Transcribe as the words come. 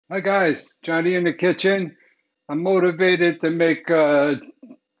Hi guys, Johnny in the kitchen. I'm motivated to make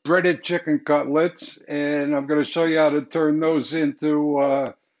breaded chicken cutlets, and I'm going to show you how to turn those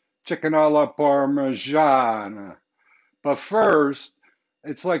into chicken alla parmigiana. But first,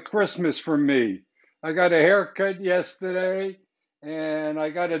 it's like Christmas for me. I got a haircut yesterday, and I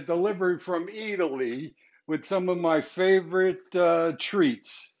got a delivery from Italy with some of my favorite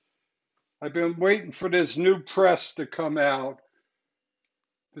treats. I've been waiting for this new press to come out.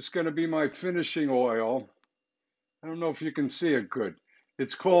 This is going to be my finishing oil. I don't know if you can see it good.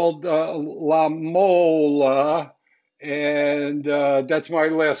 It's called La Mola, and that's my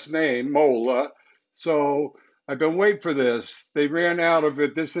last name, Mola. So I've been waiting for this. They ran out of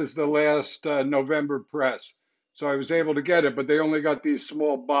it. This is the last November press. So I was able to get it, but they only got these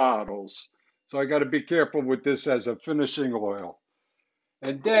small bottles. So I got to be careful with this as a finishing oil.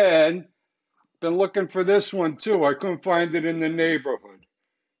 And then been looking for this one too. I couldn't find it in the neighborhood.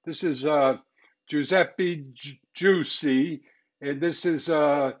 This is Giuseppe Juicy, and this is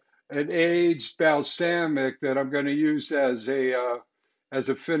an aged balsamic that I'm going to use as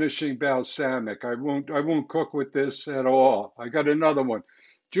a finishing balsamic. I won't cook with this at all. I got another one.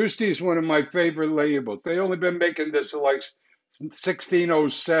 Juicy is one of my favorite labels. They only been making this like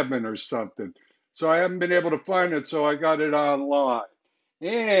 1607 or something, so I haven't been able to find it. So I got it online.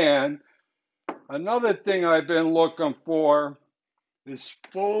 And another thing I've been looking for is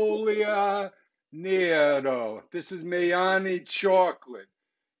Folia Nero. This is Gianni chocolate.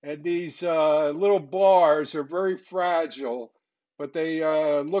 And these little bars are very fragile, but they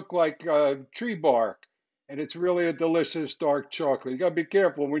look like tree bark. And it's really a delicious dark chocolate. You got to be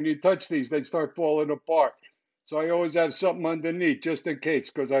careful. When you touch these, they start falling apart. So I always have something underneath just in case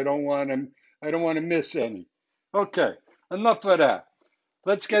because I don't want to miss any. Okay, enough of that.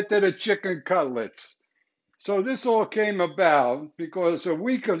 Let's get to the chicken cutlets. So this all came about because a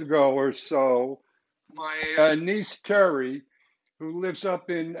week ago or so, my niece Terry, who lives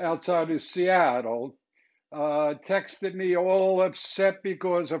up in outside of Seattle, texted me all upset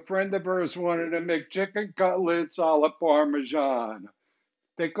because a friend of hers wanted to make chicken cutlets alla parmesan.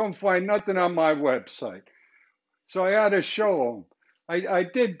 They couldn't find nothing on my website, so I had to show them. I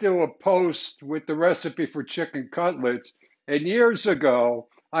did do a post with the recipe for chicken cutlets, and years ago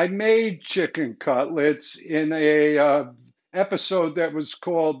I made chicken cutlets in a episode that was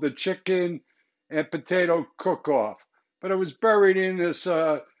called the Chicken and Potato Cook-Off. But it was buried in this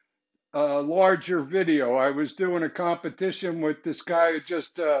larger video. I was doing a competition with this guy who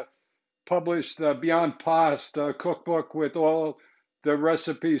just published the Beyond Pasta cookbook with all the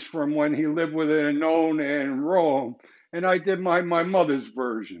recipes from when he lived with an known in Rome. And I did my mother's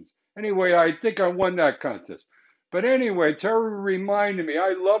versions. Anyway, I think I won that contest. But anyway, Terry reminded me,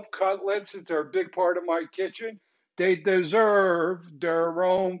 I love cutlets. They're a big part of my kitchen. They deserve their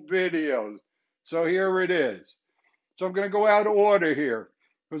own videos. So here it is. So I'm going to go out of order here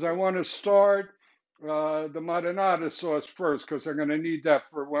because I want to start the marinara sauce first because I'm going to need that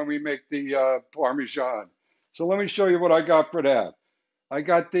for when we make the parmesan. So let me show you what I got for that. I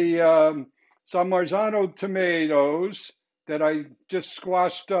got the San Marzano tomatoes that I just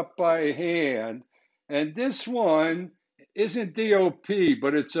squashed up by hand. And this one isn't DOP,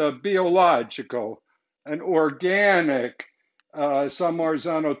 but it's a biological, an organic San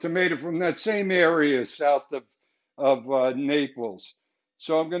Marzano tomato from that same area south of Naples.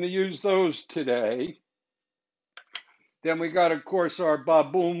 So I'm going to use those today. Then we got, of course, our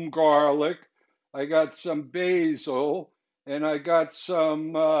baboon garlic. I got some basil, and I got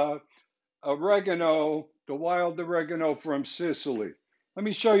some oregano, the wild oregano from Sicily. Let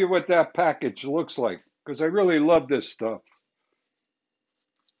me show you what that package looks like because I really love this stuff.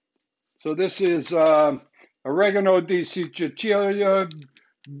 So this is oregano di Sicilia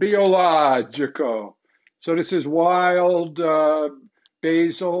biologico. So this is wild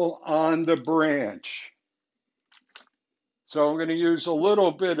basil on the branch. So I'm going to use a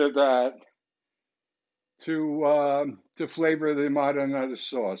little bit of that to flavor the marinara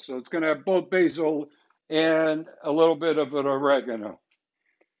sauce. So it's going to have both basil and a little bit of an oregano.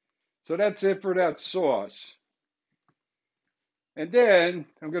 So that's it for that sauce. And then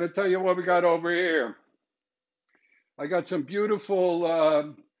I'm going to tell you what we got over here. I got some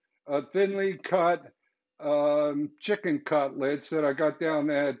beautiful thinly cut chicken cutlets that I got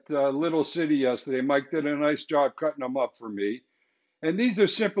down at Little City yesterday. Mike did a nice job cutting them up for me. And these are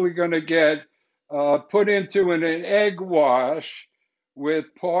simply going to get put into an egg wash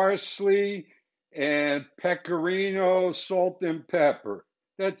with parsley and pecorino, salt, and pepper.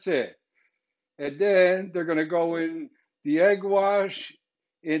 That's it. And then they're going to go in the egg wash,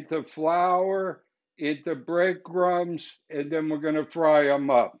 into flour, into breadcrumbs, and then we're going to fry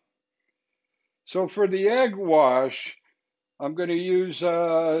them up. So for the egg wash, I'm going to use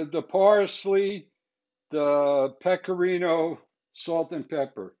the parsley, the pecorino, salt and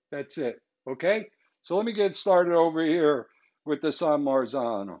pepper. That's it. Okay? So let me get started over here with the San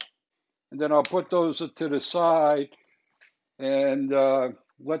Marzano. And then I'll put those to the side and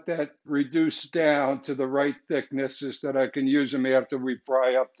let that reduce down to the right thicknesses that I can use them after we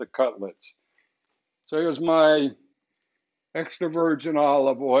fry up the cutlets. So here's my extra virgin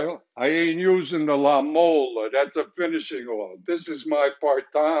olive oil. I ain't using the La Mola. That's a finishing oil. This is my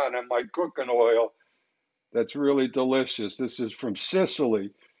partan and my cooking oil. That's really delicious. This is from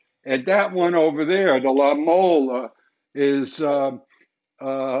Sicily. And that one over there, the La Mola, is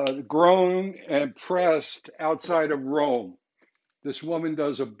grown and pressed outside of Rome. This woman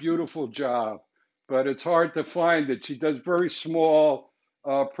does a beautiful job, but it's hard to find it. She does very small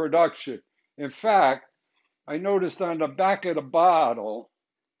production. In fact, I noticed on the back of the bottle,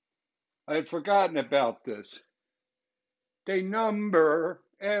 I had forgotten about this. They number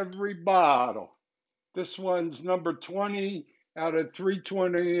every bottle. This one's number 20 out of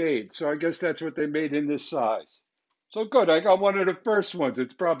 328. So I guess that's what they made in this size. So good. I got one of the first ones.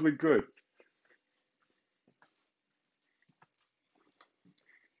 It's probably good.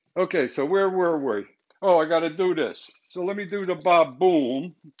 Okay, so where were we? Oh, I got to do this. So let me do the bob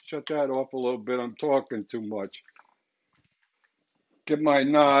boom. Shut that off a little bit. I'm talking too much. Get my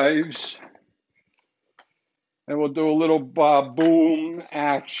knives, and we'll do a little bob boom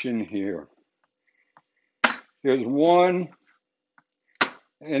action here. Here's one,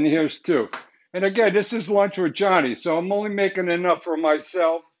 and here's two. And again, this is lunch with Johnny, so I'm only making enough for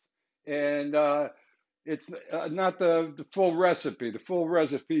myself, and it's not the full recipe. The full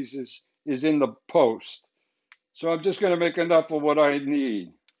recipes is in the post. So I'm just going to make enough of what I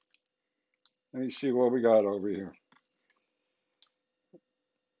need. Let me see what we got over here.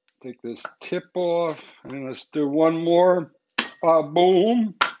 Take this tip off, and let's do one more.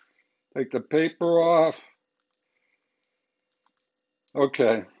 Boom. Take the paper off.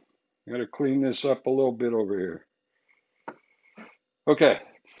 Okay, I'm going to clean this up a little bit over here. Okay,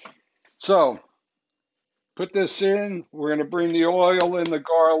 so put this in. We're going to bring the oil and the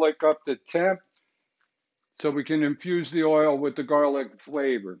garlic up to temp so we can infuse the oil with the garlic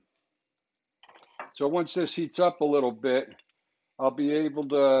flavor. So once this heats up a little bit, I'll be able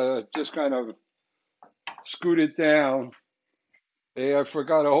to just kind of scoot it down. Hey, I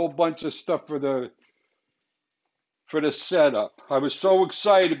forgot a whole bunch of stuff for the setup. I was so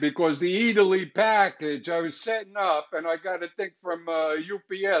excited because the Italy package I was setting up, and I got a thing from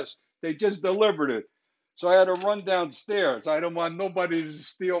UPS. They just delivered it. So I had to run downstairs. I don't want nobody to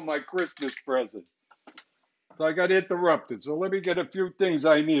steal my Christmas present. So I got interrupted. So let me get a few things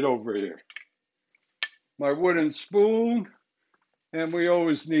I need over here. My wooden spoon, and we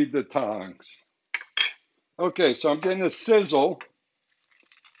always need the tongs. Okay, so I'm getting a sizzle.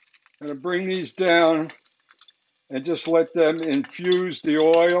 I'm going to bring these down and just let them infuse the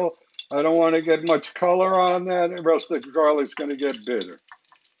oil. I don't want to get much color on that, or else the garlic's going to get bitter.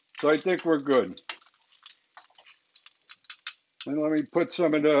 So I think we're good. And let me put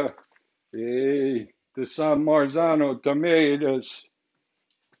some of the San Marzano tomatoes.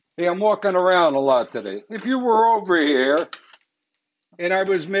 Hey, I'm walking around a lot today. If you were over here and I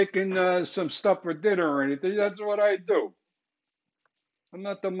was making some stuff for dinner or anything, that's what I do. I'm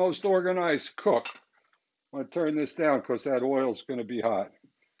not the most organized cook. I'm going to turn this down because that oil's going to be hot.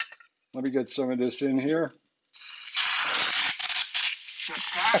 Let me get some of this in here.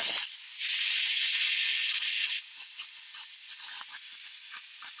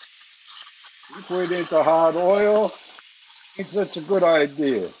 Liquid into hot oil. It's such a good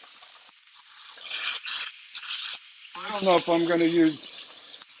idea. I don't know if I'm going to use.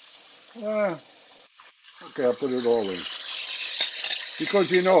 Okay, I'll put it all in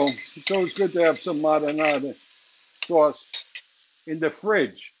because it's always good to have some marinara sauce in the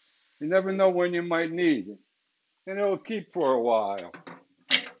fridge. You never know when you might need it, and it'll keep for a while.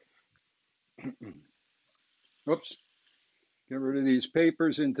 Oops, get rid of these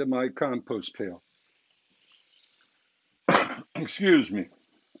papers into my compost pail. Excuse me.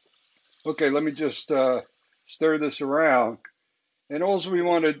 Okay, let me just stir this around, and all we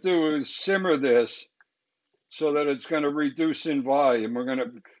want to do is simmer this so that it's going to reduce in volume. We're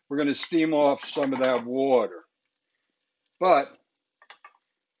going to steam off some of that water. But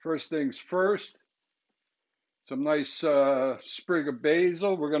first things first, some nice sprig of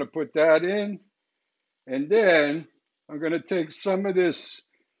basil. We're going to put that in. And then I'm going to take some of this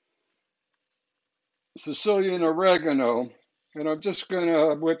Sicilian oregano, and I'm just going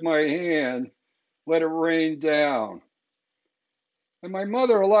to, with my hand, let it rain down. And my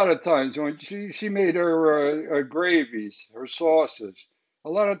mother, a lot of times, when she made her gravies, her sauces, a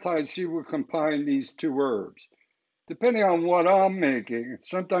lot of times she would combine these two herbs. Depending on what I'm making,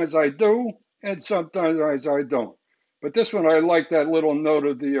 sometimes I do, and sometimes I don't. But this one, I like that little note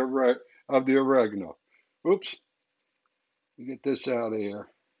of the oregano. Oops, get this out of here.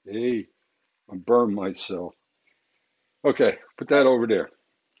 Hey, I burned myself. Okay, put that over there.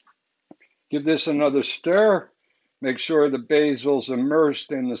 Give this another stir. Make sure the basil's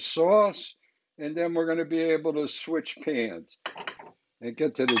immersed in the sauce. And then we're going to be able to switch pans and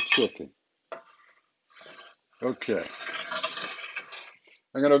get to the chicken. Okay.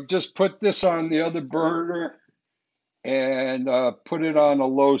 I'm going to just put this on the other burner and put it on a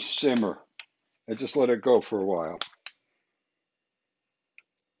low simmer and just let it go for a while.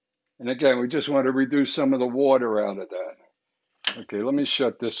 And again, we just want to reduce some of the water out of that. Okay, let me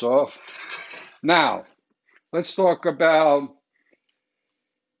shut this off. Now, let's talk about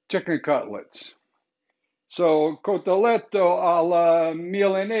chicken cutlets. So, Cotoletto alla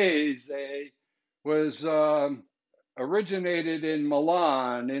Milanese was originated in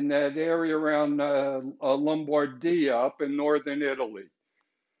Milan, in that area around Lombardia, up in northern Italy.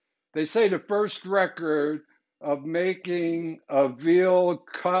 They say the first record of making a veal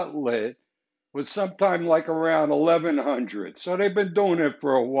cutlet was sometime like around 1100. So they've been doing it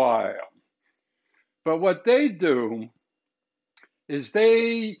for a while. But what they do is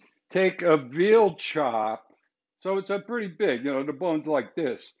they take a veal chop. So it's a pretty big, the bone's like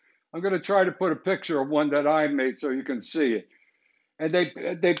this. I'm going to try to put a picture of one that I made so you can see it. And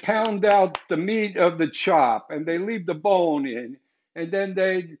they pound out the meat of the chop and they leave the bone in, and then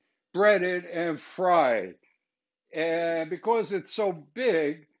they bread it and fry it. And because it's so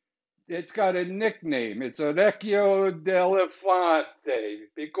big, it's got a nickname. It's an Orecchio d'Elefante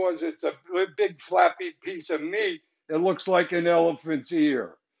because it's a big flappy piece of meat. It looks like an elephant's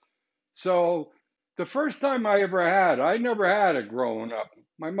ear. So the first time I never had it growing up.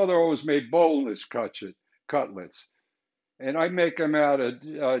 My mother always made boneless cutlets. And I make them out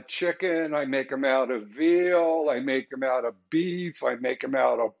of chicken. I make them out of veal. I make them out of beef. I make them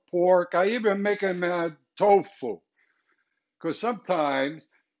out of pork. I even make them out of tofu. Because sometimes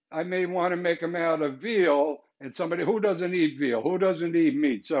I may want to make them out of veal, and somebody who doesn't eat veal, who doesn't eat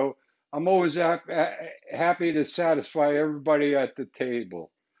meat. So I'm always happy to satisfy everybody at the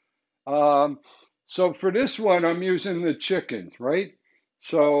table. Um, so for this one, I'm using the chickens, right?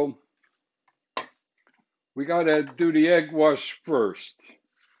 So we got to do the egg wash first.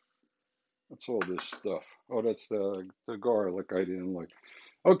 What's all this stuff? Oh, that's the garlic I didn't like.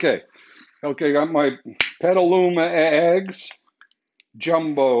 Okay, okay, got my Petaluma eggs,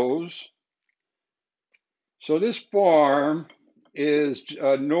 jumbos. So this farm is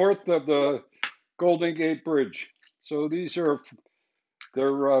north of the Golden Gate Bridge. So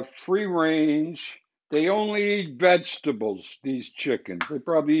they're free range. They only eat vegetables, these chickens. They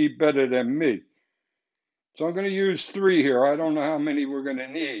probably eat better than me. So I'm going to use 3 here. I don't know how many we're going to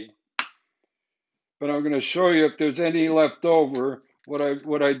need, but I'm going to show you if there's any left over, what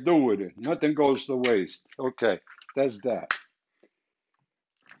I do with it. Nothing goes to waste. Okay, that's that.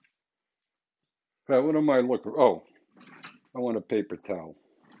 What am I looking for? Oh, I want a paper towel.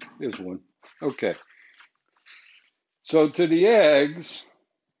 Here's one. Okay. So to the eggs,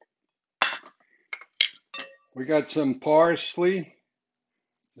 we got some parsley.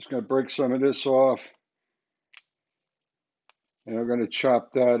 Just going to break some of this off. And I'm going to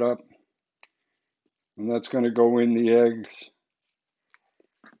chop that up. And that's going to go in the eggs.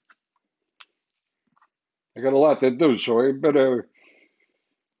 I got a lot to do, so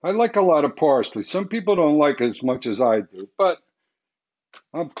I like a lot of parsley. Some people don't like as much as I do, but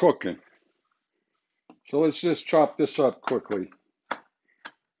I'm cooking. So let's just chop this up quickly.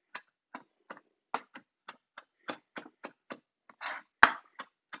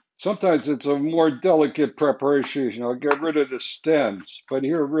 Sometimes it's a more delicate preparation. I'll get rid of the stems, but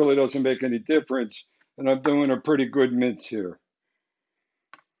here it really doesn't make any difference. And I'm doing a pretty good mince here.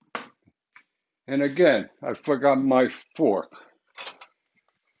 And again, I forgot my fork.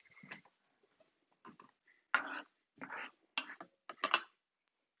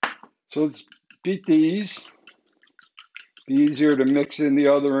 So let's beat these. Be easier to mix in the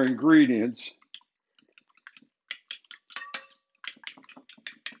other ingredients.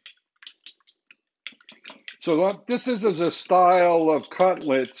 So this is a style of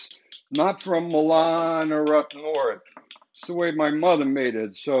cutlets, not from Milan or up north. It's the way my mother made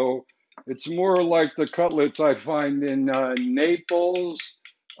it. So it's more like the cutlets I find in Naples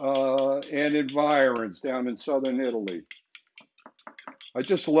and environs down in southern Italy. I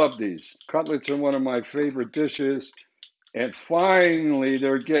just love these. Cutlets are one of my favorite dishes. And finally,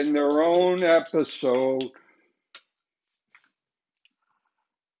 they're getting their own episode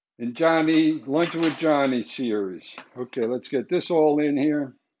in Gianni, Lunch with Gianni series. Okay, let's get this all in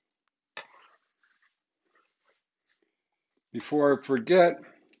here. Before I forget,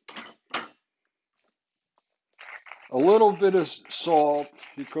 a little bit of salt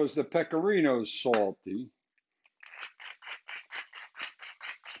because the pecorino is salty.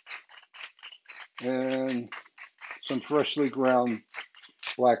 And some freshly ground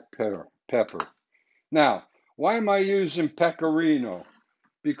black pepper. Now, why am I using pecorino?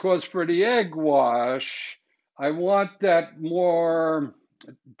 Because for the egg wash, I want that more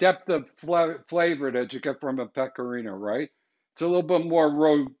depth of flavor that you get from a pecorino, right? It's a little bit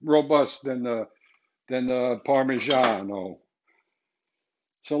more robust than the parmigiano.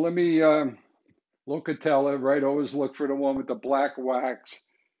 So let me locatella, right? Always look for the one with the black wax.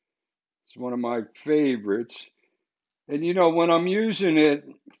 It's one of my favorites. And you know, when I'm using it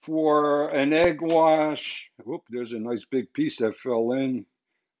for an egg wash, whoop, there's a nice big piece that fell in.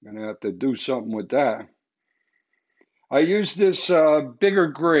 I'm gonna have to do something with that. I use this bigger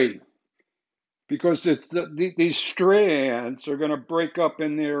grate because these strands are gonna break up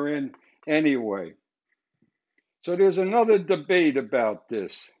in there in anyway. So there's another debate about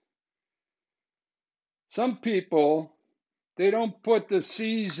this. Some people, they don't put the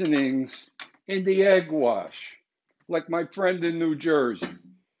seasonings in the egg wash, like my friend in New Jersey.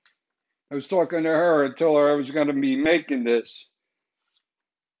 I was talking to her and told her I was going to be making this.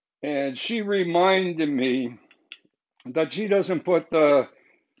 And she reminded me that she doesn't put the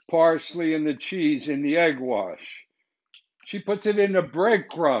parsley and the cheese in the egg wash. She puts it in the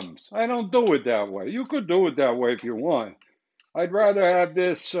breadcrumbs. I don't do it that way. You could do it that way if you want. I'd rather have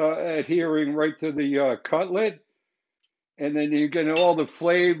this adhering right to the cutlet, and then you get all the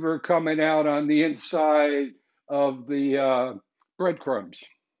flavor coming out on the inside of the breadcrumbs.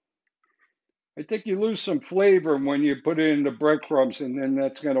 I think you lose some flavor when you put it in the breadcrumbs, and then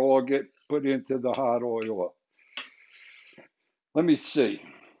that's going to all get put into the hot oil. Let me see.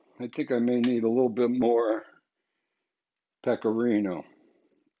 I think I may need a little bit more pecorino.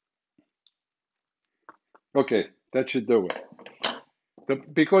 Okay, that should do it.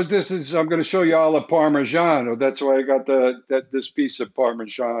 Because this is, I'm going to show you alla parmigiano. That's why I got this piece of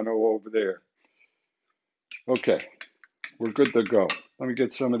parmigiano over there. Okay, we're good to go. Let me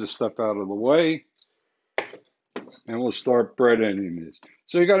get some of this stuff out of the way, and we'll start breading this.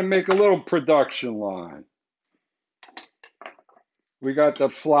 So you got to make a little production line. We got the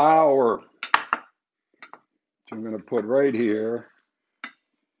flour, which I'm going to put right here.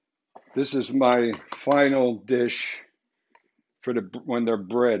 This is my final dish for when they're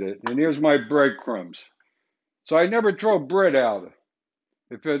breaded. And here's my breadcrumbs. So I never throw bread out.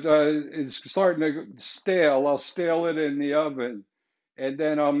 If it is starting to stale, I'll stale it in the oven, and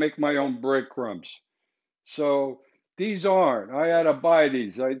then I'll make my own breadcrumbs. So these aren't. I had to buy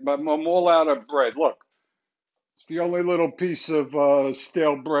these. I'm all out of bread. Look, it's the only little piece of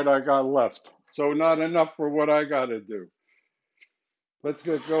stale bread I got left. So not enough for what I got to do. Let's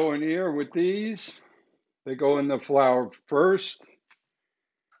get going here with these. They go in the flour first.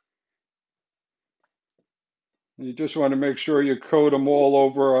 You just want to make sure you coat them all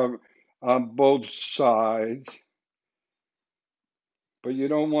over on both sides. But you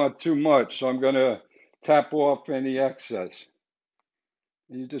don't want too much, so I'm going to tap off any excess.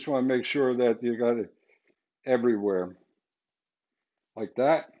 You just want to make sure that you got it everywhere. Like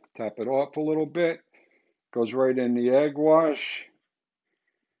that. Tap it off a little bit. Goes right in the egg wash.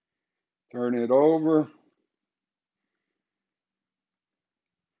 Turn it over.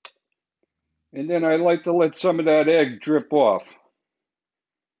 And then I like to let some of that egg drip off,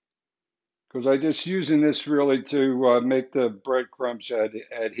 because I'm just using this really to make the breadcrumbs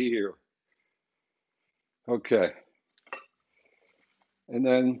adhere. Okay. And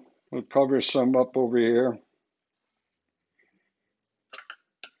then we'll cover some up over here.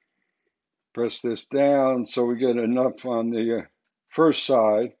 Press this down so we get enough on the first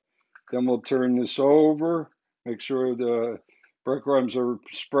side. Then we'll turn this over, make sure the breadcrumbs are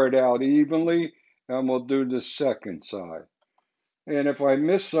spread out evenly, and we'll do the second side. And if I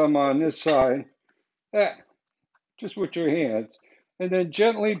miss some on this side, eh, just with your hands, and then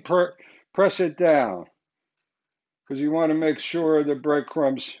gently press it down, because you want to make sure the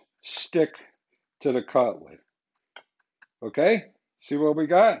breadcrumbs stick to the cutlet. Okay? See what we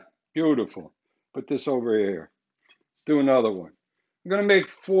got? Beautiful. Put this over here. Let's do another one. I'm going to make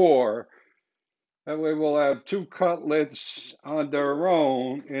 4. That way we'll have 2 cutlets on their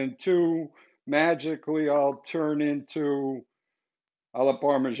own, and 2 magically I'll turn into alla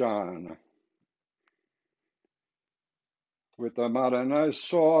parmigiana. with the marinara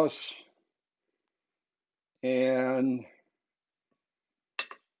sauce and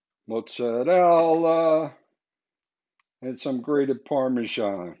mozzarella and some grated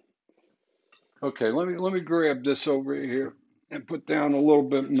parmesan. Okay, let me grab this over here and put down a little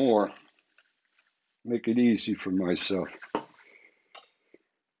bit more. Make it easy for myself.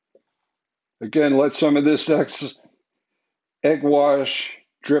 Again, let some of this egg wash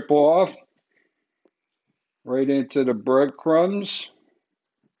drip off right into the breadcrumbs.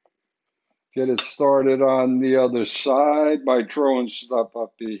 Get it started on the other side by throwing stuff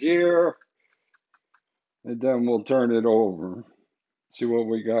up to here. And then we'll turn it over. See what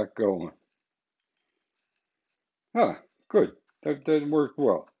we got going. Ah, good. That worked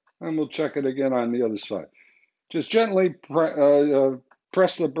well. And we'll check it again on the other side. Just gently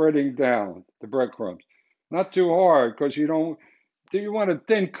press the breading down, the breadcrumbs. Not too hard, because you want a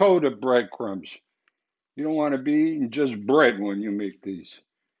thin coat of breadcrumbs. You don't want to be eating just bread when you make these.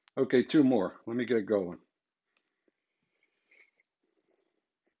 Okay, two more. Let me get going.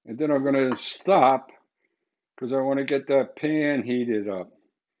 And then I'm going to stop because I want to get that pan heated up.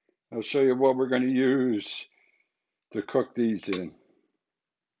 I'll show you what we're going to use to cook these in.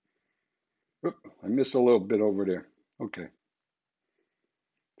 Oop, I missed a little bit over there. Okay.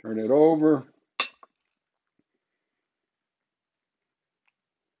 Turn it over.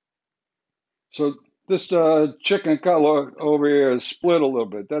 So this chicken cutlet over here is split a little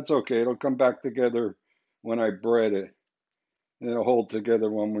bit. That's okay. It'll come back together when I bread it. And it'll hold together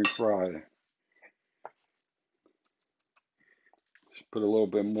when we fry it. Just put a little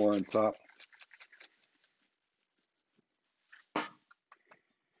bit more on top.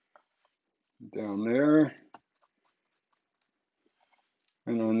 Down there.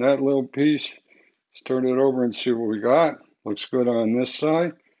 And on that little piece, let's turn it over and see what we got. Looks good on this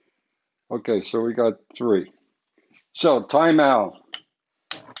side. Okay, so we got 3. So, time out.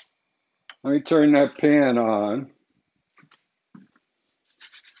 Let me turn that pan on.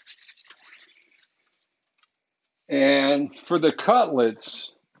 And for the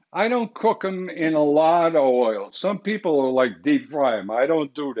cutlets, I don't cook them in a lot of oil. Some people are like deep fry them. I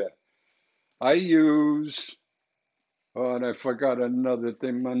don't do that. I use, oh, and I forgot another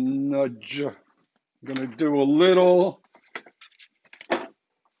thing, my nudge. I'm going to do a little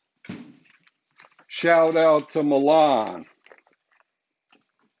shout out to Milan.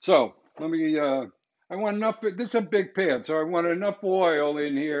 So, I want enough, this is a big pan, so I want enough oil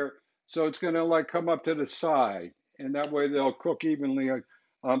in here so it's going to like come up to the side. And that way they'll cook evenly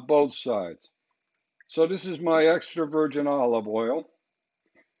on both sides. So this is my extra virgin olive oil.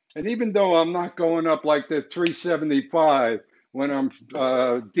 And even though I'm not going up like the 375 when I'm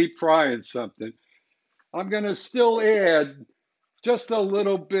deep frying something, I'm going to still add just a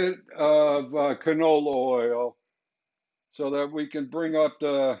little bit of canola oil so that we can bring up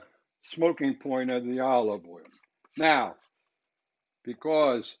the smoking point of the olive oil. Now,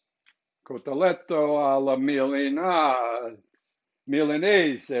 because Cottoletto alla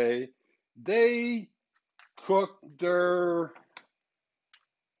Milanese, they cook their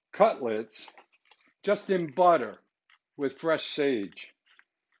cutlets just in butter with fresh sage.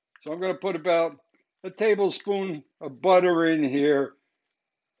 So I'm going to put about a tablespoon of butter in here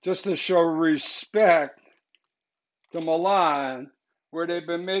just to show respect to Milan, where they've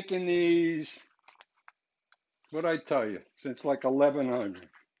been making these, what I tell you, since like 1100.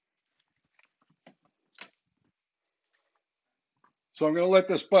 So I'm going to let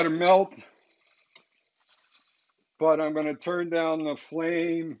this butter melt, but I'm going to turn down the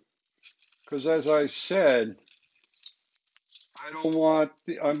flame because, as I said, I don't want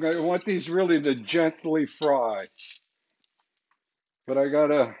I'm going to want these really to gently fry. But I got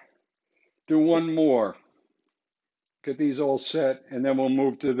to do one more. Get these all set, and then we'll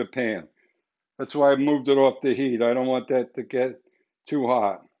move to the pan. That's why I moved it off the heat. I don't want that to get too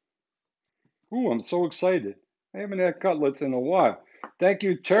hot. Ooh, I'm so excited. I haven't had cutlets in a while. Thank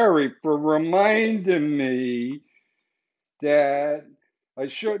you, Terry, for reminding me that I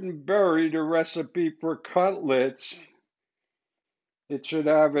shouldn't bury the recipe for cutlets. It should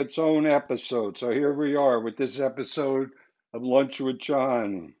have its own episode. So here we are with this episode of Lunch with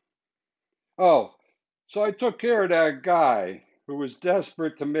Gianni. Oh, so I took care of that guy who was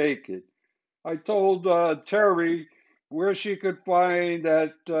desperate to make it. I told Terry where she could find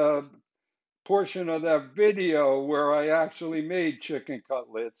that portion of that video where I actually made chicken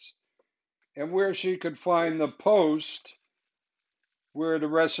cutlets and where she could find the post where the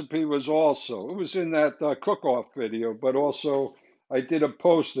recipe was also. It was in that cook-off video, but also I did a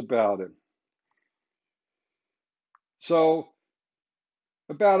post about it. So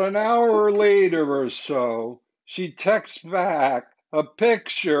about an hour later or so, she texts back a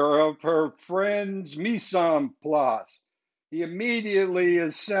picture of her friend's mise en place. He immediately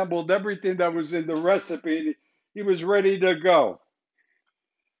assembled everything that was in the recipe. He was ready to go.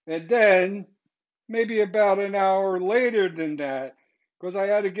 And then, maybe about an hour later than that, because I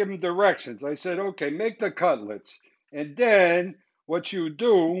had to give him directions, I said, okay, make the cutlets. And then what you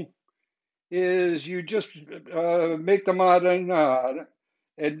do is you just make the marinara,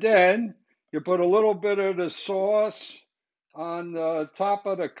 and then you put a little bit of the sauce on the top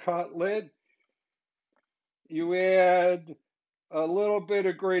of the cutlet. You add a little bit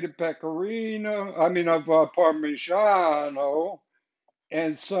of grated pecorino, I mean of parmigiano,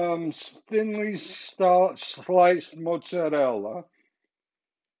 and some thinly sliced mozzarella,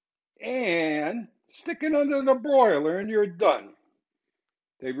 and stick it under the broiler, and you're done.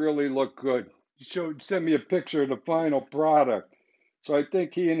 They really look good. He sent me a picture of the final product. So I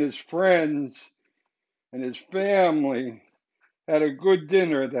think he and his friends and his family had a good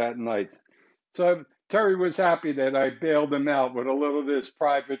dinner that night. So Terry was happy that I bailed him out with a little of this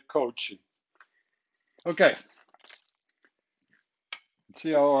private coaching. Okay, let's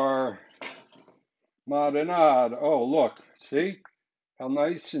see how our marinade. Oh, look, see how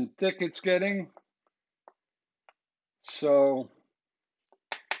nice and thick it's getting? So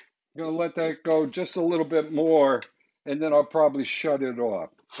I'm going to let that go just a little bit more, and then I'll probably shut it off.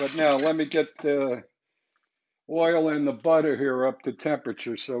 But now let me get the oil and the butter here up to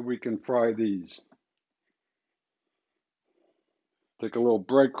temperature so we can fry these. Take a little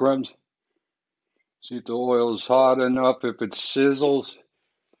breadcrumbs. See if the oil is hot enough. If it sizzles,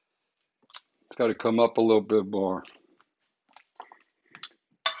 it's got to come up a little bit more.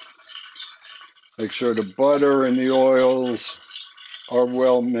 Make sure the butter and the oils are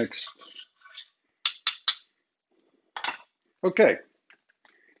well mixed. Okay.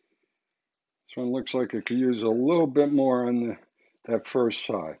 This one looks like it could use a little bit more on that first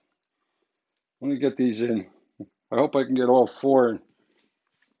side. Let me get these in. I hope I can get all four.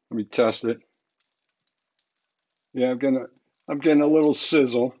 Let me test it. Yeah, I'm getting a little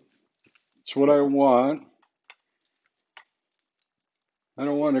sizzle. It's what I want. I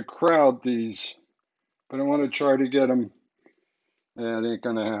don't want to crowd these, but I want to try to get them. Yeah, it ain't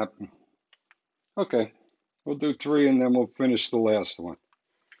gonna happen. Okay, we'll do three and then we'll finish the last one.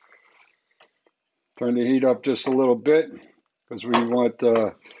 Turn the heat up just a little bit because we want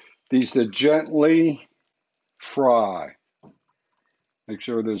these to gently fry. Make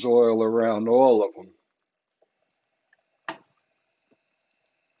sure there's oil around all of them.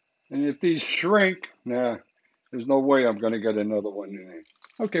 And if these shrink, nah, there's no way I'm going to get another one in there.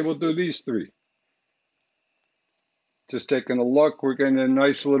 Okay, we'll do these three. Just taking a look, we're getting a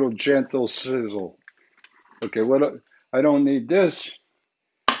nice little gentle sizzle. Okay, I don't need this.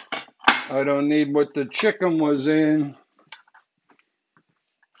 I don't need what the chicken was in.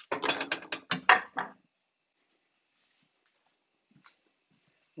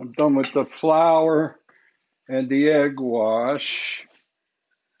 I'm done with the flour and the egg wash.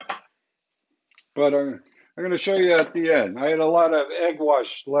 But I'm going to show you at the end. I had a lot of egg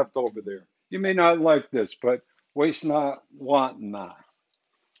wash left over there. You may not like this, but waste not, want not.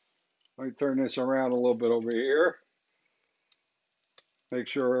 Let me turn this around a little bit over here. Make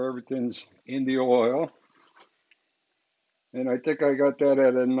sure everything's in the oil. And I think I got that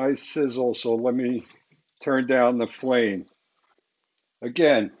at a nice sizzle, so let me turn down the flame.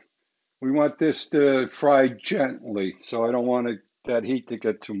 Again, we want this to fry gently, so I don't want that heat to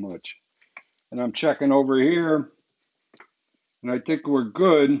get too much. And I'm checking over here, and I think we're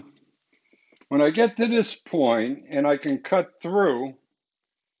good. When I get to this point and I can cut through, I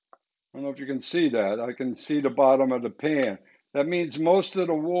don't know if you can see that, I can see the bottom of the pan. That means most of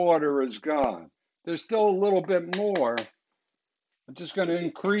the water is gone. There's still a little bit more. I'm just going to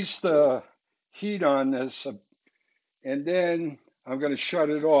increase the heat on this, and then I'm going to shut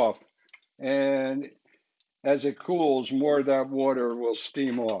it off. And as it cools, more of that water will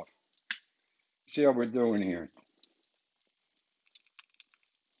steam off. See how we're doing here.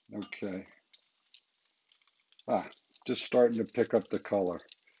 Okay. Just starting to pick up the color.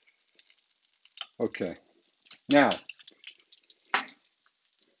 Okay. Now,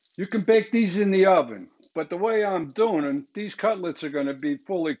 you can bake these in the oven, but the way I'm doing them, these cutlets are going to be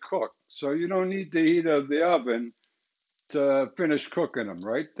fully cooked. So you don't need the heat of the oven to finish cooking them,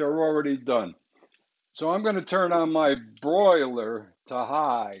 right? They're already done. So I'm going to turn on my broiler to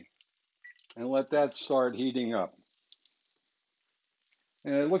high and let that start heating up.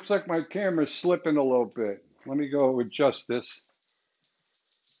 And it looks like my camera's slipping a little bit. Let me go adjust this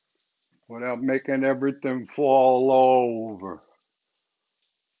without making everything fall over.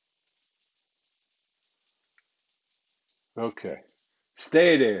 Okay.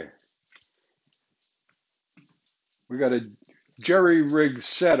 Stay there. We got a jerry rig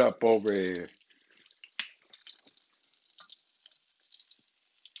setup over here.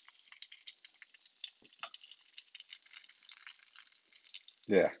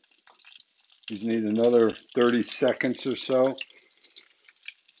 Yeah. You need another 30 seconds or so.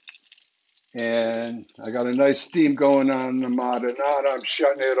 And I got a nice steam going on the marinara. I'm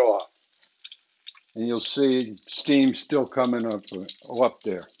shutting it off. And you'll see steam still coming up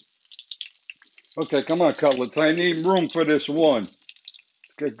there. Okay, come on, Cutlets. I need room for this one. Let's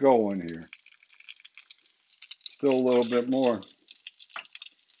get going here. Still a little bit more.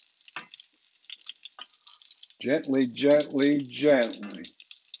 Gently, gently, gently.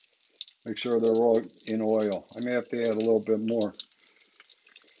 Make sure they're all in oil. I may have to add a little bit more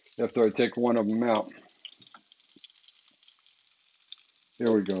after I take one of them out.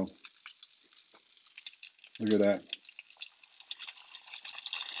 There we go. Look at that.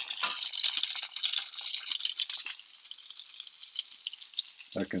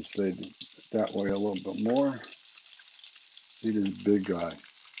 I can stay that way a little bit more. See this big guy.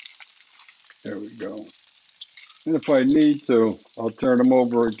 There we go. And if I need to, I'll turn them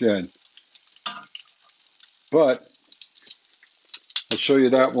over again. But I'll show you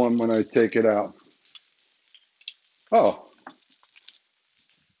that one when I take it out. Oh,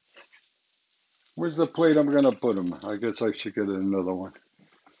 where's the plate I'm going to put them? I guess I should get another one.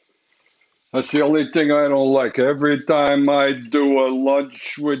 That's the only thing I don't like. Every time I do a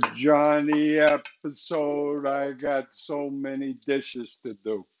lunch with Gianni episode, I got so many dishes to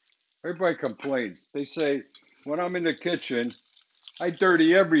do. Everybody complains. They say, when I'm in the kitchen, I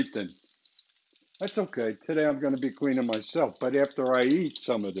dirty everything. That's okay. Today I'm going to be cleaning myself, but after I eat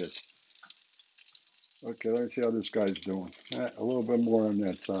some of this. Okay, let's see how this guy's doing. A little bit more on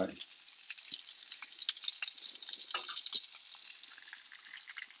that side.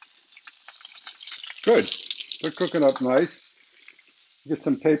 Good. They're cooking up nice. Get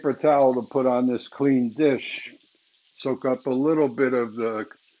some paper towel to put on this clean dish. Soak up a little bit of the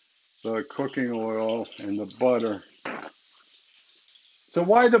cooking oil and the butter. So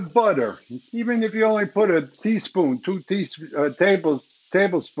why the butter? Even if you only put a teaspoon,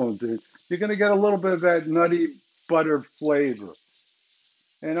 tablespoons in, you're going to get a little bit of that nutty butter flavor.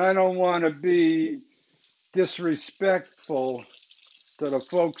 And I don't want to be disrespectful to the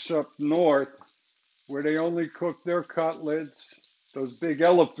folks up north where they only cook their cutlets, those big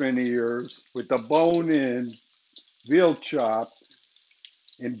elephant ears with the bone in, veal chop,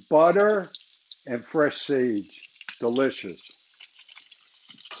 in butter and fresh sage. Delicious.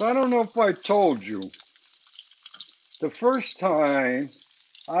 So I don't know if I told you, the first time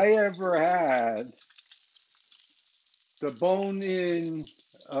I ever had the bone in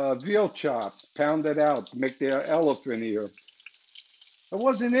veal chop pounded out to make the elephant ear, I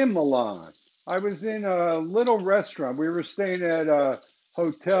wasn't in Milan. I was in a little restaurant. We were staying at a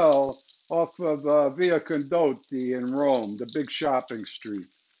hotel off of Via Condotti in Rome, the big shopping street.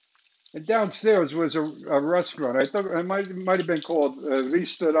 And downstairs was a restaurant. I thought it might have been called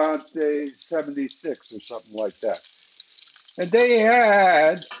Ristorante 76 or something like that. And they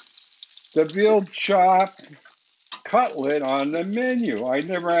had the veal chop cutlet on the menu. I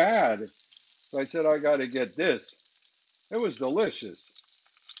never had it. So I said, I got to get this. It was delicious.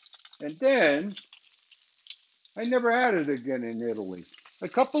 And then I never had it again in Italy. A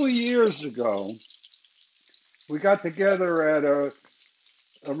couple of years ago, we got together at a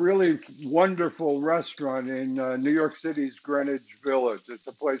really wonderful restaurant in New York City's Greenwich Village. It's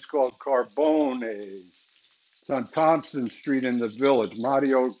a place called Carbone's. It's on Thompson Street in the village,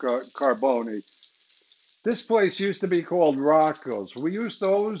 Mario Carbone. This place used to be called Rocco's. We used to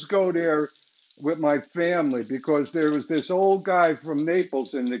always go there with my family because there was this old guy from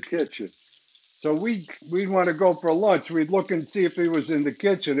Naples in the kitchen. So we'd want to go for lunch. We'd look and see if he was in the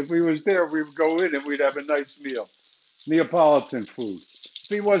kitchen. If he was there, we would go in and we'd have a nice meal, Neapolitan food. If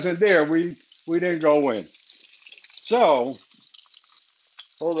he wasn't there, we didn't go in. So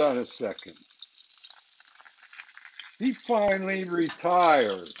hold on a second. He finally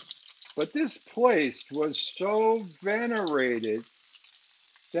retired, but this place was so venerated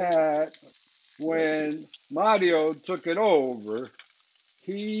that when Mario took it over,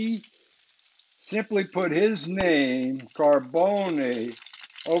 he simply put his name, Carbone,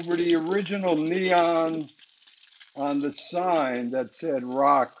 over the original neon on the sign that said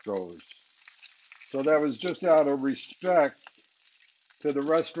Rocco's. So that was just out of respect to the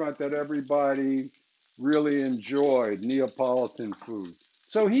restaurant that everybody really enjoyed, Neapolitan food.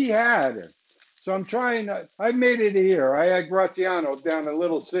 So he had it. So I made it here. I had Graziano down in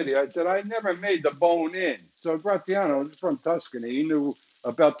Little City. I said, I never made the bone in. So Graziano is from Tuscany. He knew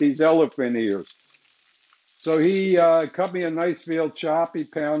about these elephant ears. So he cut me a nice veal chop. He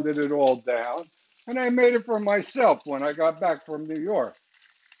pounded it all down. And I made it for myself when I got back from New York.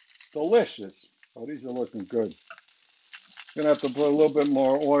 Delicious. Oh, these are looking good. Gonna have to put a little bit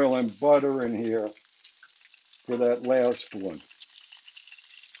more oil and butter in here for that last one.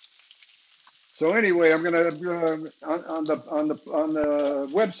 So anyway, I'm gonna on the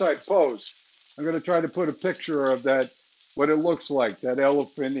website post. I'm gonna try to put a picture of that, what it looks like, that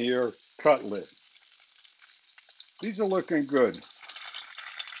elephant ear cutlet. These are looking good.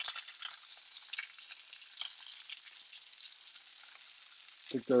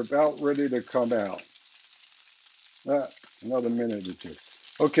 I think they're about ready to come out. Ah, another minute or two.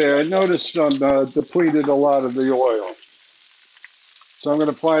 Okay, I noticed I'm depleted a lot of the oil. So I'm going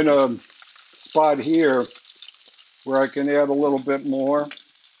to find a spot here where I can add a little bit more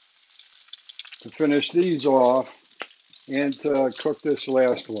to finish these off and to cook this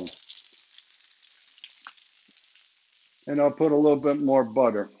last one. And I'll put a little bit more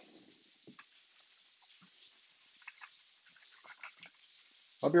butter.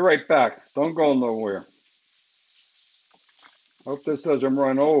 I'll be right back. Don't go nowhere. Hope this doesn't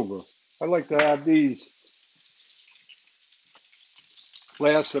run over. I like to have these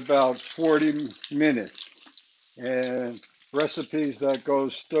last about 40 minutes. And recipes that go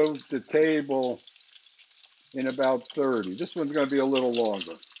stove to table in about 30. This one's going to be a little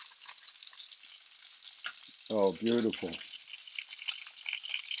longer. Oh, beautiful.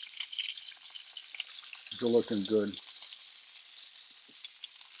 These are looking good.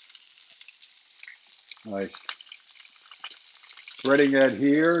 Nice. Spreading that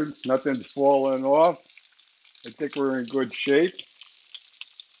here. Nothing's falling off. I think we're in good shape.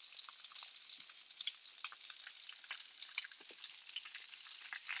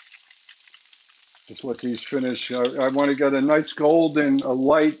 Just let these finish. I want to get a nice golden, a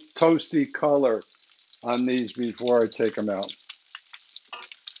light toasty color on these before I take them out.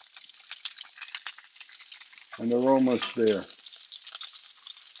 And they're almost there.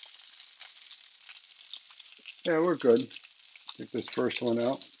 Yeah, we're good. Take this first one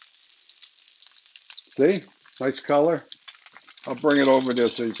out. See? Nice color. I'll bring it over there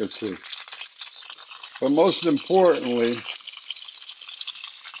so you can see. But most importantly,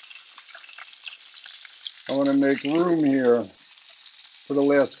 I want to make room here for the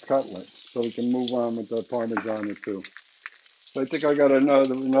last cutlet so we can move on with the parmesan too. So I think I got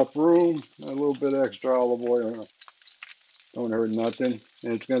enough room, a little bit extra olive oil. Don't hurt nothing.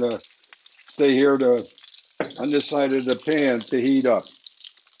 And it's going to stay here on this side of the pan to heat up.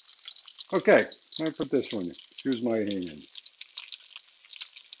 Okay, let me put this one in. Use my hand.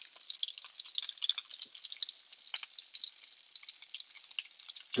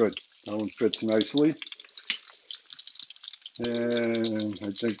 Good. That one fits nicely. And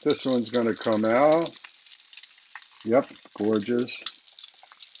I think this one's going to come out. Yep, gorgeous.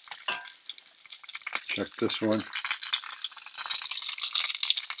 Check this one.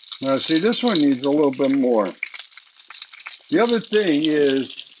 Now, see, this one needs a little bit more. The other thing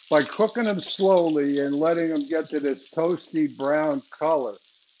is, by cooking them slowly and letting them get to this toasty brown color,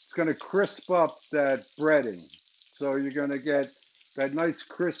 it's going to crisp up that breading. So you're going to get that nice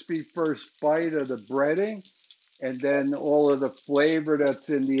crispy first bite of the breading, and then all of the flavor that's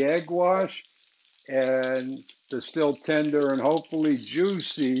in the egg wash, and the still tender and hopefully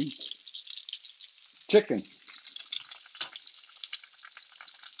juicy chicken.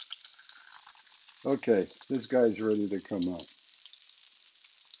 Okay, this guy's ready to come up.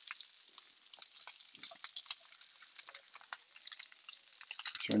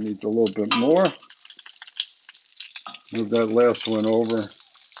 So I need a little bit more. Move that last one over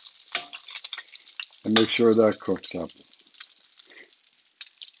and make sure that cooks up.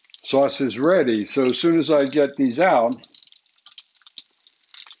 Sauce is ready. So as soon as I get these out,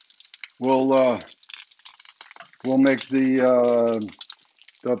 we'll make the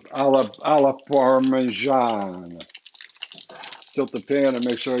alla Parmigiana. Tilt the pan and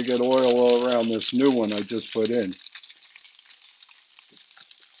make sure I get oil all around this new one I just put in.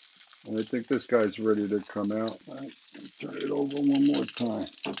 And I think this guy's ready to come out. Right, turn it over one more time.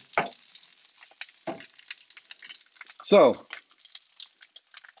 So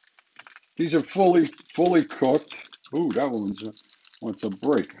these are fully cooked. Ooh, that one's wants a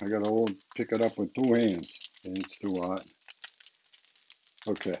break. I gotta pick it up with two hands. It's too hot.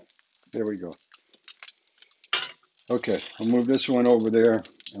 Okay, there we go. Okay, I'll move this one over there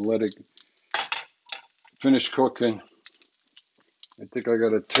and let it finish cooking. I think I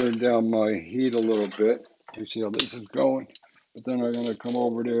gotta turn down my heat a little bit. You see how this is going. But then I'm gonna come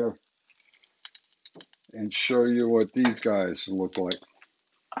over there and show you what these guys look like.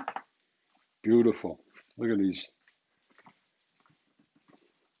 Beautiful. Look at these.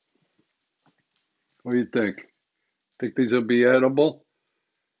 What do you think? Think these will be edible?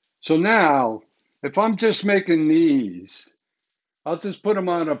 So now, if I'm just making these, I'll just put them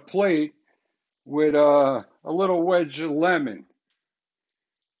on a plate with a little wedge of lemon.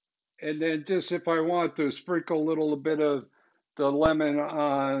 And then just if I want to sprinkle a little bit of the lemon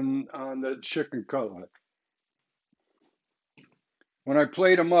on the chicken cutlet. When I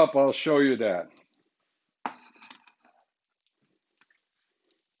plate them up, I'll show you that.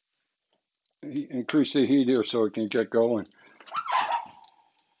 Increase the heat here so it can get going.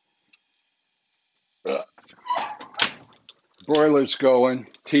 Broiler's going,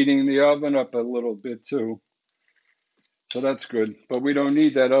 heating the oven up a little bit too. So that's good, but we don't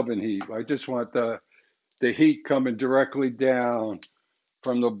need that oven heat. I just want the heat coming directly down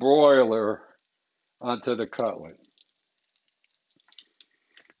from the broiler onto the cutlet.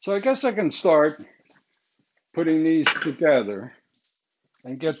 So I guess I can start putting these together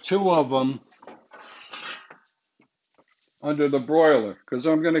and get two of them under the broiler because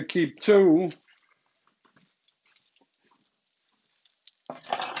I'm going to keep two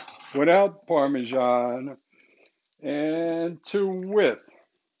without Parmesan and two with.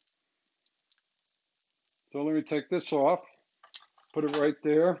 So let me take this off, put it right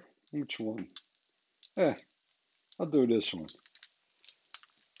there. Which one? Yeah, I'll do this one.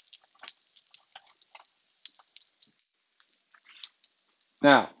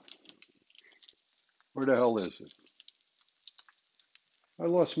 Now, where the hell is it? I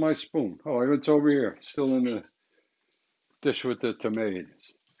lost my spoon. Oh, it's over here, still in the dish with the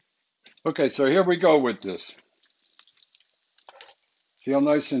tomatoes. Okay, so here we go with this. See how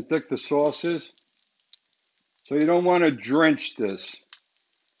nice and thick the sauce is? So you don't want to drench this.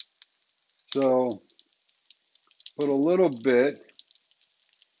 So put a little bit,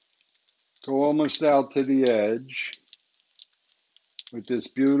 go almost out to the edge with this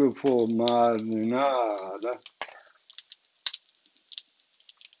beautiful marinara.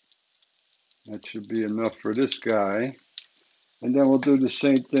 That should be enough for this guy. And then we'll do the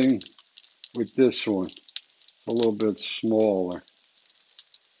same thing with this one, a little bit smaller.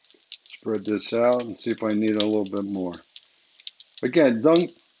 Spread this out and see if I need a little bit more. Again,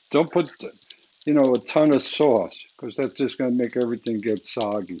 don't put a ton of sauce because that's just going to make everything get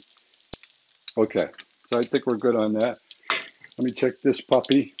soggy. Okay, so I think we're good on that. Let me check this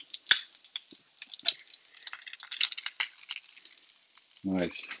puppy.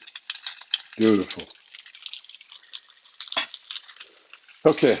 Nice, beautiful.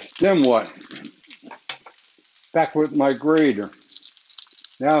 Okay, then what? Back with my grater.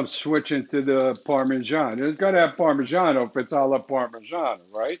 Now I'm switching to the Parmesan. It's got to have Parmigiana if it's Alla Parmigiana,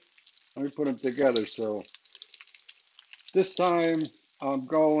 right? Let me put them together. So this time I'm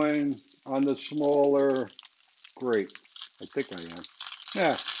going on the smaller grate. I think I am.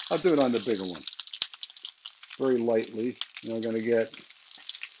 Yeah, I'll do it on the bigger one. Very lightly. And I'm going to get...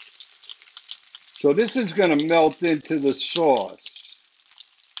 So this is going to melt into the sauce.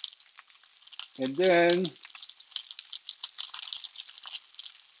 And then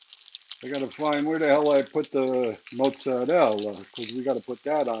I got to find where the hell I put the mozzarella because we got to put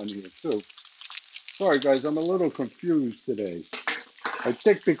that on here too. Sorry guys, I'm a little confused today. I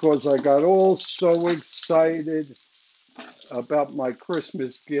think because I got all so excited about my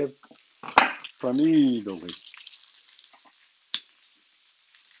Christmas gift from Italy.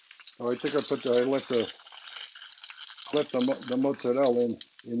 Oh, I think I left the mozzarella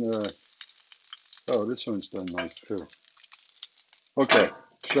in the. Oh, this one's done nice too. Okay,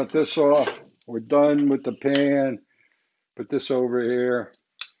 shut this off. We're done with the pan. Put this over here,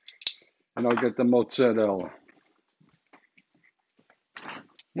 and I'll get the mozzarella.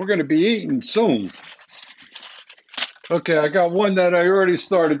 We're going to be eating soon. Okay, I got one that I already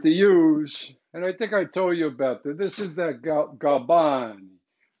started to use, and I think I told you about this. This is that Gaban.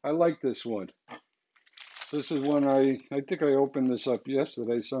 I like this one. This is one I think I opened this up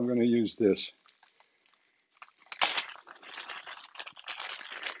yesterday, so I'm going to use this.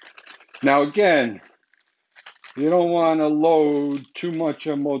 Now again, you don't want to load too much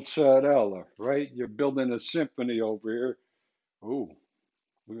of mozzarella, right? You're building a symphony over here. Oh,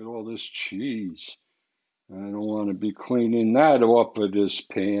 look at all this cheese. I don't want to be cleaning that off of this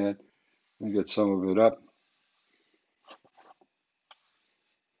pan. Let me get some of it up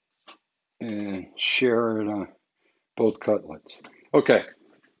and share it on both cutlets. Okay,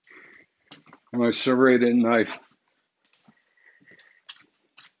 and my serrated knife.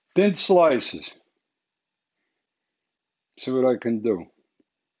 Thin slices. See what I can do.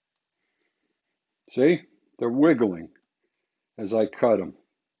 See? They're wiggling as I cut them.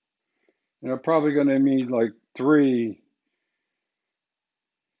 And I'm probably going to need like 3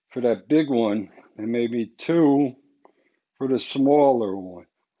 for that big one and maybe 2 for the smaller one.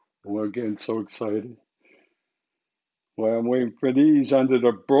 We're getting so excited. While I'm waiting for these under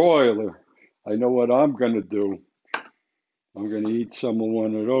the broiler, I know what I'm going to do. I'm going to eat some of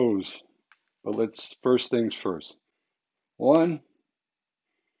one of those. But let's, first things first. 1,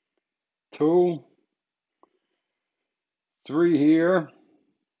 2, 3 here.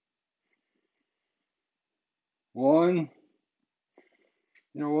 1.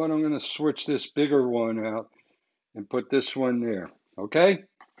 You know what? I'm going to switch this bigger one out and put this one there. Okay?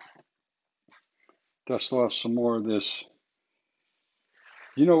 Dust off some more of this.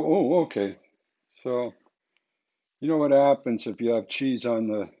 You know, oh, okay. So, you know what happens if you have cheese on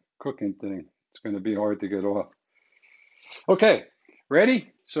the cooking thing? It's going to be hard to get off. Okay,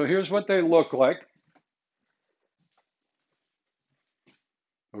 ready? So here's what they look like.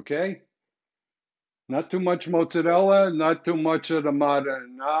 Okay? Not too much mozzarella, not too much of the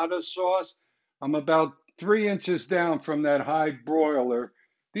marinara sauce. I'm about 3 inches down from that high broiler.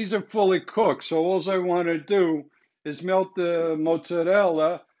 These are fully cooked, so all I want to do is melt the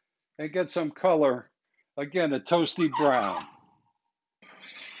mozzarella and get some color. Again, a toasty brown.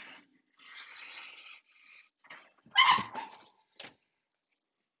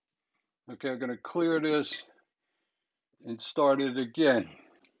 Okay, I'm going to clear this and start it again.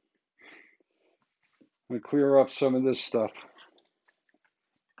 I'm going to clear up some of this stuff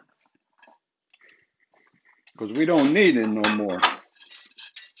because we don't need it no more.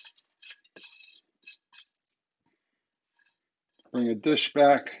 Bring a dish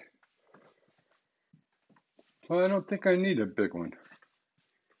back. Well, I don't think I need a big one.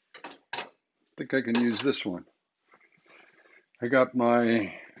 I think I can use this one. I got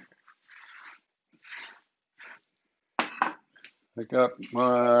my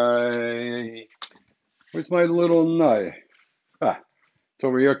where's my little knife? Ah, it's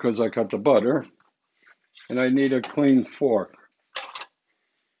over here because I cut the butter. And I need a clean fork.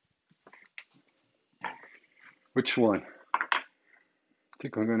 Which one? I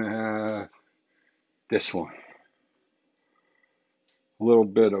think I'm going to have this one. A little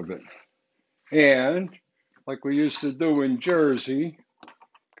bit of it. And like we used to do in Jersey,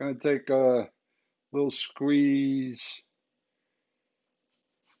 going to take a little squeeze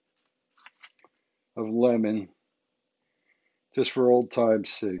of lemon just for old time's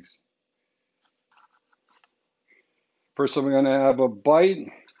sake. First, I'm going to have a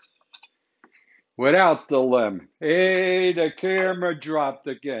bite without the lemon. Hey, the camera dropped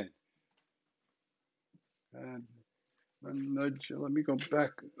again. And nudge. Let me go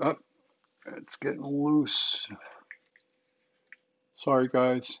back up. It's getting loose. Sorry,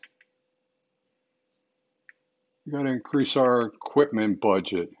 guys. We got to increase our equipment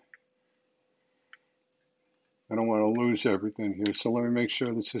budget. I don't want to lose everything here, so let me make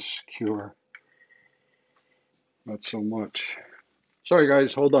sure this is secure. Not so much. Sorry,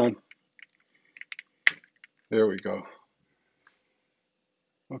 guys. Hold on. There we go.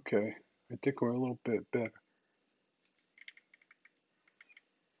 Okay. I think we're a little bit better.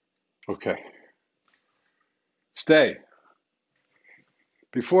 Okay. Stay.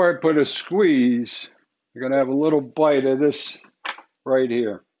 Before I put a squeeze, you're going to have a little bite of this right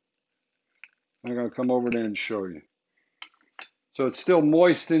here. I'm going to come over there and show you. So it's still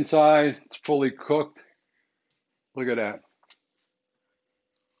moist inside. It's fully cooked. Look at that.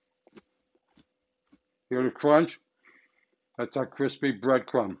 Hear the crunch? That's our crispy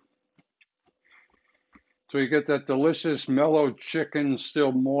breadcrumb. So you get that delicious mellow chicken,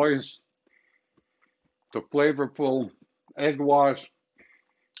 still moist, the flavorful egg wash,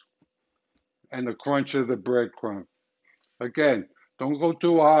 and the crunch of the breadcrumb. Again, don't go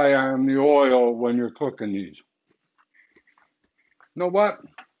too high on the oil when you're cooking these. You know what?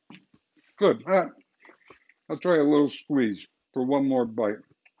 Good. I'll try a little squeeze for one more bite.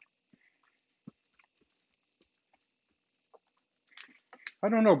 I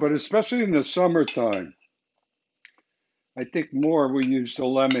don't know, but especially in the summertime, I think more we use the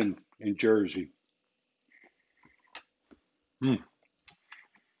lemon in Jersey.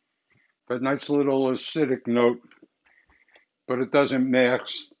 That nice little acidic note, but it doesn't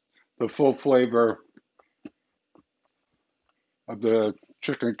mask the full flavor of the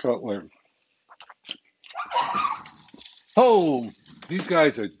chicken cutlet. Oh, these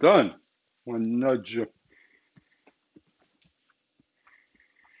guys are done. One nudge.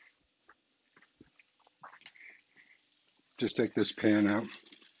 Just take this pan out.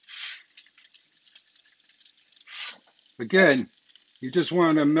 Again, You just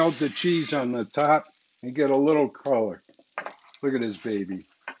want to melt the cheese on the top and get a little color. Look at this baby.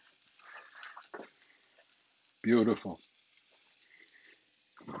 Beautiful.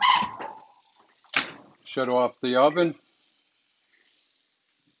 Shut off the oven.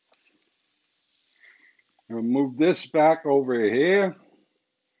 We'll move this back over here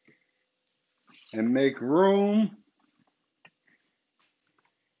and make room.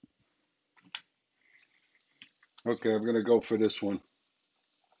 Okay, I'm going to go for this one.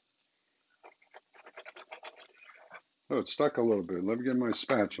 Oh, it's stuck a little bit. Let me get my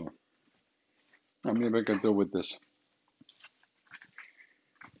spatula. Maybe I can do with this.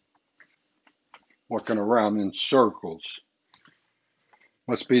 Walking around in circles.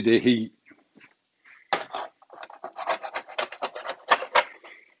 Must be the heat.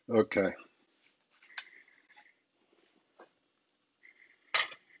 Okay.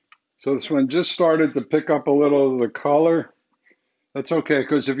 So this one just started to pick up a little of the color. That's okay,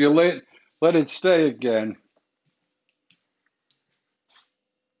 because if you let it stay again,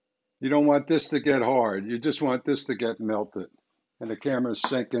 you don't want this to get hard. You just want this to get melted. And the camera's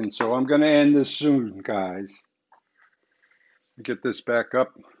sinking, so I'm going to end this soon, guys. Get this back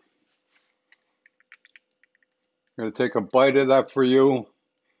up. I'm going to take a bite of that for you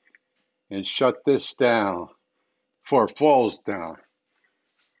and shut this down before it falls down.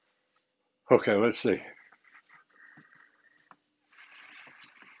 Okay, let's see.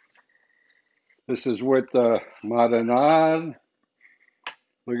 This is with the marinara.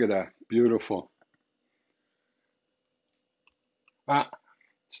 Look at that, beautiful. Ah,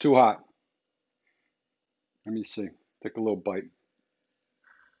 it's too hot. Let me see. Take a little bite.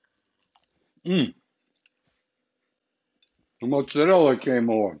 The mozzarella came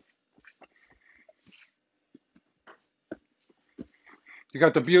on. You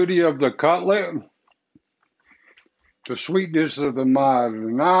got the beauty of the cutlet, the sweetness of the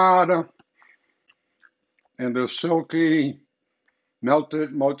marinara, and the silky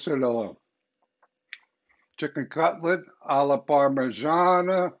melted mozzarella. Chicken cutlet alla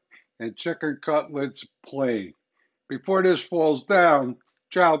parmigiana and chicken cutlets plain. Before this falls down,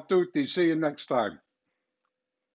 ciao tutti. See you next time.